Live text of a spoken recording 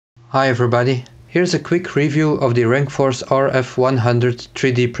Hi everybody, here's a quick review of the Renkforce RF100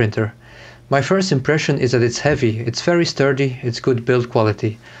 3D printer. My first impression is that it's heavy, it's very sturdy, it's good build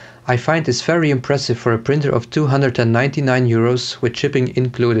quality. I find this very impressive for a printer of €299 with shipping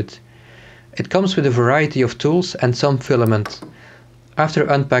included. It comes with a variety of tools and some filament. After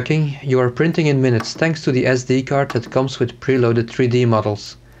unpacking, you are printing in minutes thanks to the SD card that comes with preloaded 3D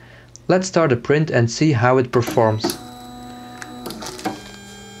models. Let's start a print and see how it performs.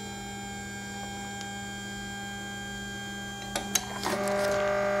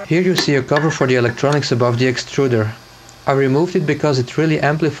 Here you see a cover for the electronics above the extruder. I removed it because it really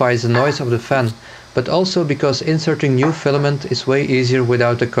amplifies the noise of the fan, but also because inserting new filament is way easier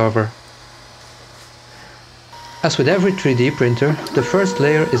without the cover. As with every 3D printer, the first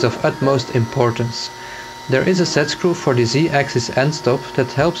layer is of utmost importance. There is a set screw for the Z-axis end stop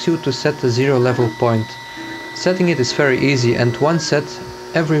that helps you to set the zero level point. Setting it is very easy, and once set,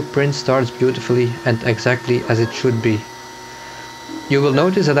 every print starts beautifully and exactly as it should be. You will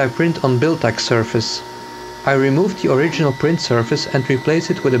notice that I print on Build-Tack surface. I removed the original print surface and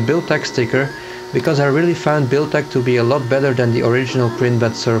replaced it with a Build-Tack sticker because I really found Build-Tack to be a lot better than the original print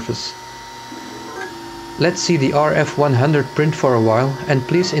bed surface. Let's see the RF100 print for a while, and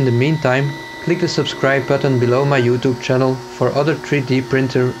please in the meantime click the subscribe button below my YouTube channel for other 3D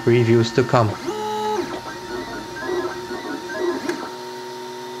printer reviews to come.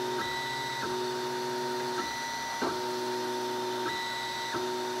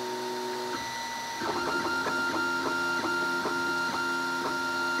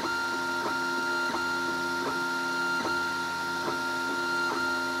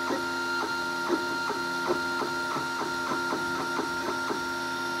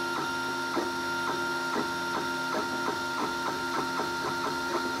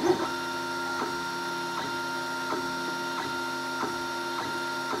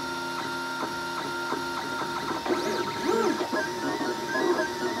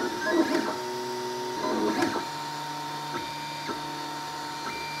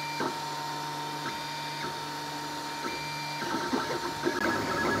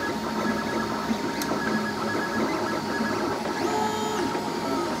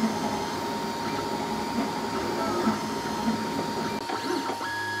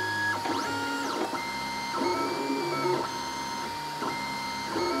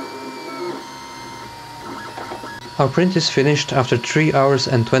 Our print is finished after 3 hours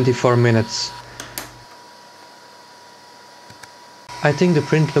and 24 minutes. I think the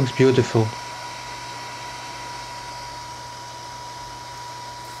print looks beautiful.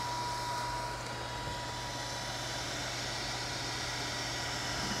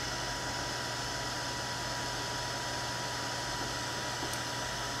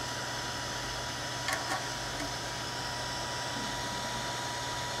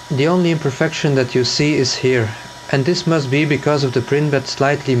 The only imperfection that you see is here. And this must be because of the print bed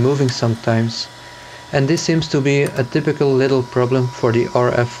slightly moving sometimes. And this seems to be a typical little problem for the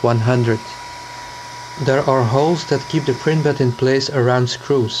RF100. There are holes that keep the print bed in place around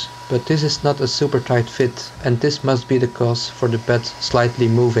screws, but this is not a super tight fit, and this must be the cause for the bed slightly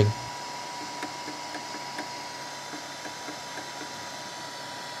moving.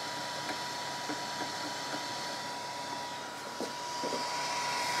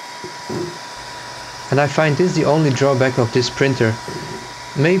 And I find this the only drawback of this printer.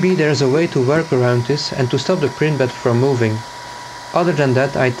 Maybe there's a way to work around this and to stop the print bed from moving. Other than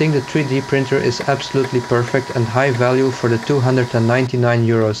that, I think the 3D printer is absolutely perfect and high value for the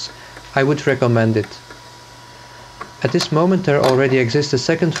 €299. I would recommend it. At this moment there already exists a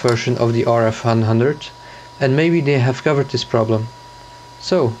second version of the RF100, and maybe they have covered this problem.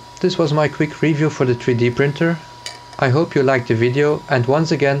 So, this was my quick review for the 3D printer. I hope you liked the video, and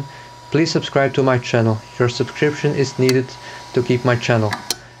once again, please subscribe to my channel. Your subscription is needed to keep my channel.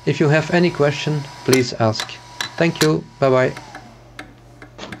 If you have any question, please ask. Thank you. Bye bye.